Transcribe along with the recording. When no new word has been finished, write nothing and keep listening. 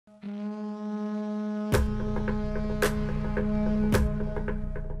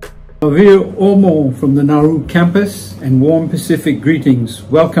Avir Omo from the Nauru campus and warm Pacific greetings.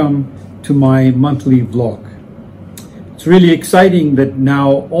 Welcome to my monthly vlog. It's really exciting that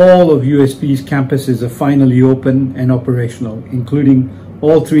now all of USP's campuses are finally open and operational, including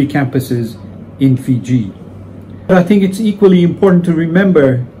all 3 campuses in Fiji. But I think it's equally important to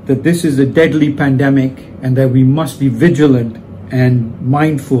remember that this is a deadly pandemic and that we must be vigilant and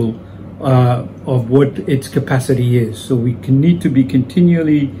mindful of what its capacity is. So we need to be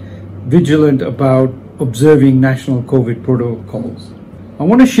continually vigilant about observing national COVID protocols. I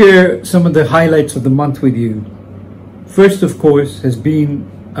want to share some of the highlights of the month with you. First, of course, has been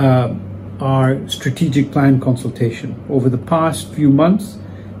our strategic plan consultation. Over the past few months,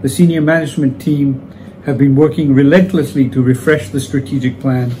 the senior management team have been working relentlessly to refresh the strategic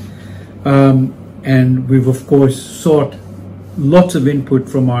plan, and we've of course sought lots of input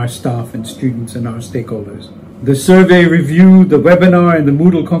from our staff and students and our stakeholders. The survey review, the webinar, and the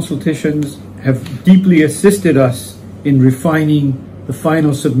Moodle consultations have deeply assisted us in refining the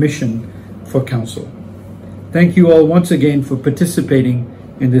final submission for Council. Thank you all once again for participating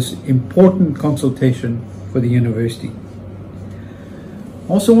in this important consultation for the University.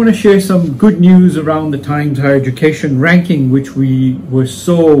 I also want to share some good news around the Times Higher Education ranking, which we were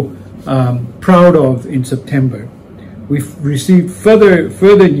so proud of in September. We've received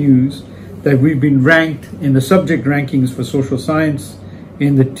further news that we've been ranked in the subject rankings for social science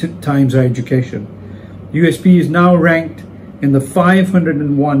in the Times Higher Education. USP is now ranked in the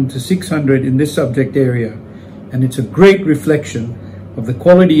 501 to 600 in this subject area, and it's a great reflection of the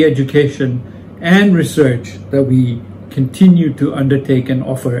quality education and research that we continue to undertake and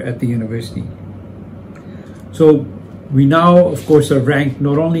offer at the university. So we now, of course, are ranked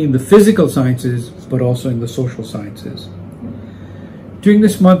not only in the physical sciences, but also in the social sciences. During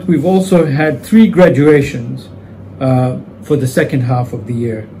this month, we've also had 3 graduations for the second half of the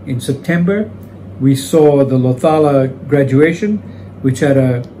year. In September, we saw the Lothala graduation, which had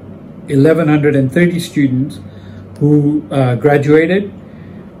 1,130 students who graduated.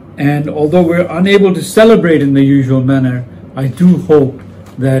 And although we're unable to celebrate in the usual manner, I do hope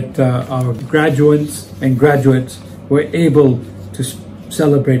that our graduates and graduates were able to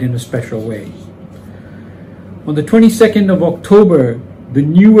celebrate in a special way. On the 22nd of October, the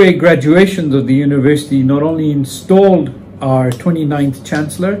New Way graduations of the university not only installed our 29th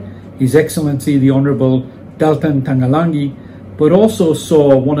Chancellor, His Excellency the Honorable Dalton Tangalangi, but also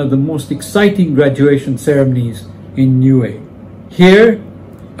saw one of the most exciting graduation ceremonies in New Way. Here,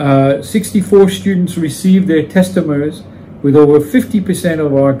 64 students received their testamers, with over 50%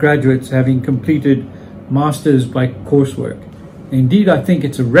 of our graduates having completed Masters by coursework. Indeed, I think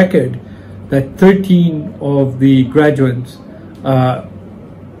it's a record that 13 of the graduates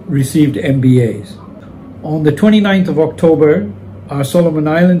received MBAs. On the 29th of October, our Solomon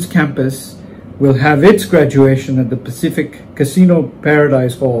Islands campus will have its graduation at the Pacific Casino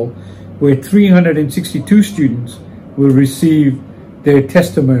Paradise Hall, where 362 students will receive their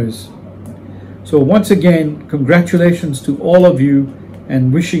testamers. So once again, congratulations to all of you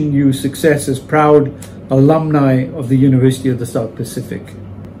and wishing you success as proud alumni of the University of the South Pacific.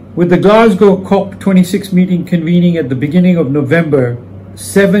 With the Glasgow COP26 meeting convening at the beginning of November,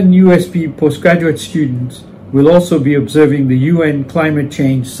 7 USP postgraduate students will also be observing the UN Climate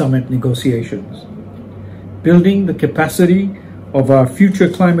Change Summit negotiations. Building the capacity of our future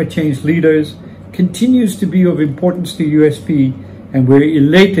climate change leaders continues to be of importance to USP, and we're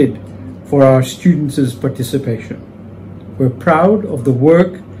elated for our students' participation. We're proud of the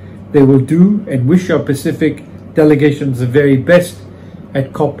work they will do and wish our Pacific delegations the very best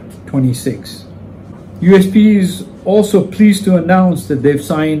at COP26. USP is also pleased to announce that they've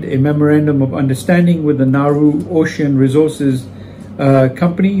signed a memorandum of understanding with the Nauru Ocean Resources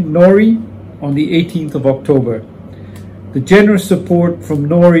Company, NORI, on the 18th of October. The generous support from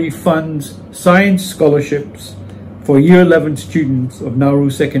NORI funds science scholarships for Year 11 students of Nauru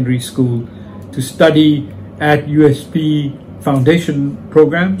Secondary School to study at USP Foundation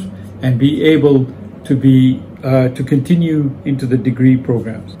programs and be able to continue into the degree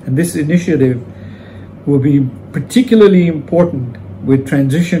programs. And this initiative will be particularly important with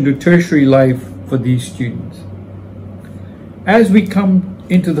transition to tertiary life for these students. As we come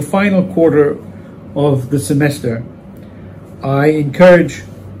into the final quarter of the semester, I encourage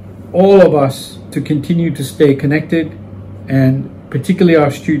all of us to continue to stay connected, and particularly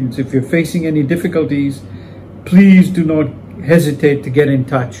our students. If you're facing any difficulties, please do not hesitate to get in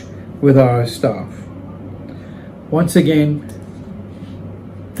touch with our staff. Once again,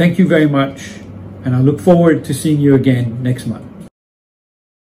 thank you very much, and I look forward to seeing you again next month.